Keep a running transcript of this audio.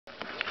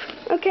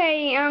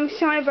Okay,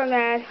 sorry about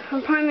that.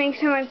 I'm probably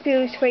making some of my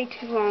videos way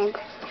too long.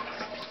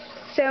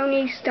 So I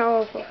need to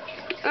start over.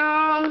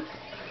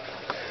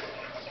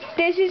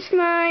 This is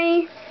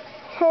my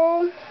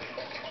whole,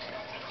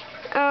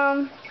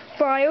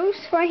 files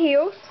right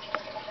here.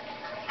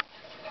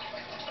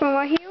 From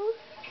right here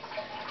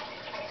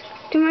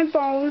to my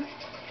bone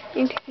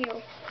into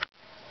here.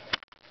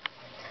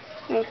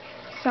 Oh,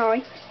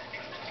 sorry.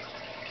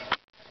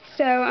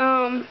 So,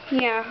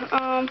 yeah,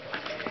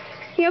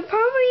 you'll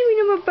probably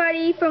remember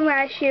Buddy from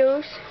last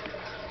year's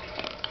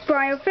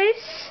Breyer.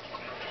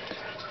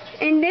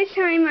 And this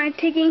time I'm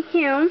taking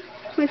him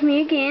with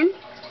me again.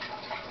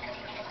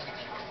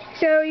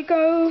 So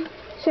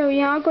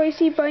y'all go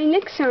see Buddy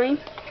next time.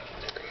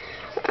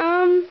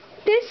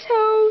 This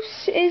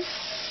house is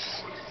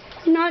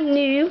not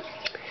new.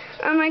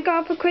 I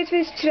got for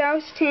Christmas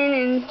 2010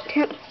 and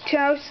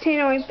 2010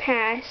 already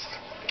passed.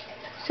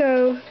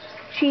 So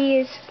she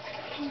is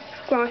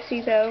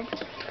glossy though,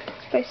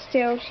 but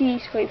still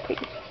she's really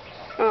pretty.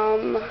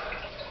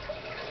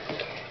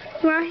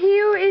 Right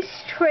here is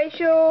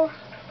Treasure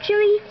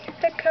Chili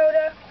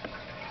Dakota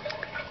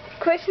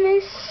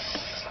Christmas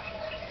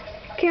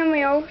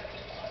Cameo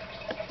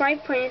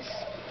White Prince.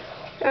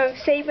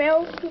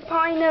 Sable, you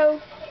probably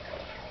know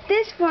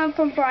this one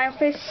from Breyer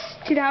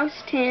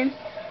 2010.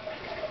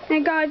 I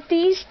got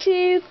these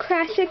two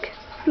classic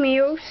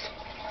meals.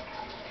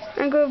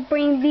 I'm going to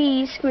bring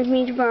these with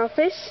me to my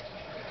office.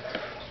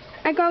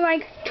 I got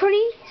like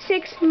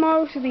 26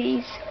 models of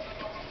these.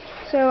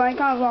 So I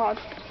got a lot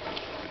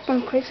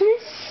from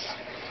Christmas.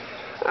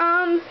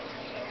 I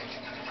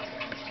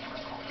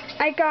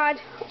got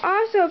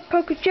also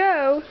Poker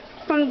Joe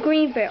from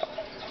Greenville.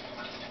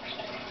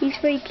 He's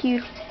very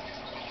cute.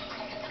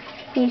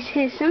 He's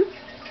handsome.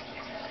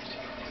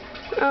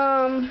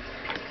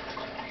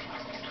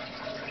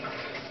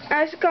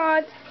 I just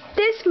got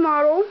this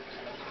model.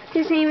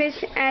 His name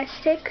is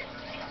Aztec.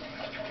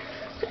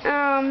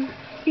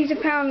 He's a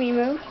power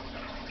Mimo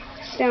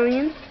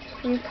stallion.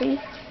 Really pretty.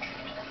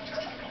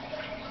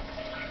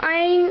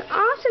 I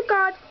also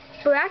got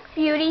Black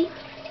Beauty,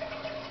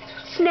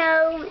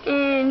 Snow,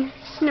 and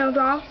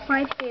Snowdrop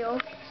right there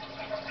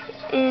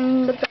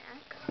in the back.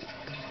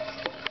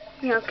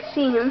 Y'all can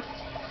see him.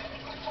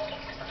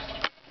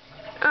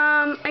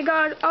 I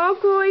got All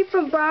Glory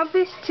from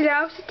Breyer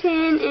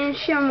 2010 and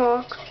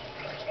Shamrock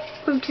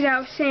from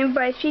 2010,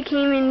 but she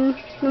came in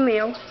the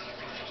mail.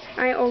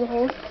 I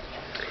overhauled.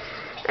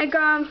 I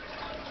got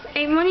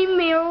a Money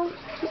Mail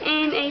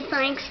and a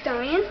Frank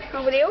Stallion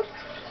over there.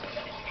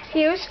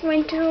 Here's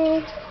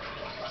Winter,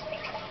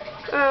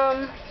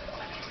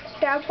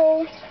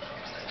 Dapple,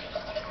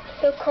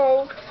 the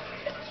Cold.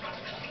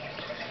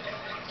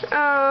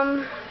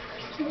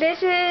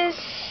 This is,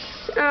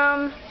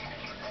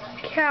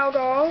 Cow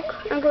Dog.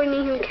 I'm going to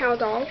name him Cow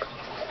Dog.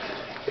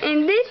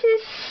 And this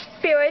is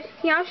Spirit.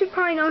 Y'all should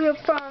probably know him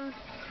from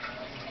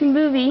the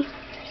movie.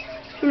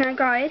 And I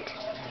got it.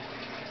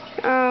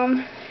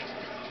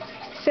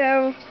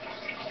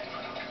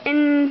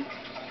 And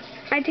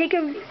I take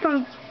him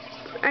from,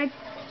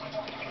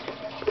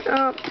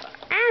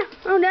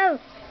 oh no.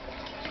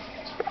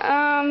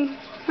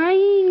 I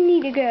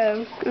need to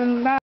go. Bye.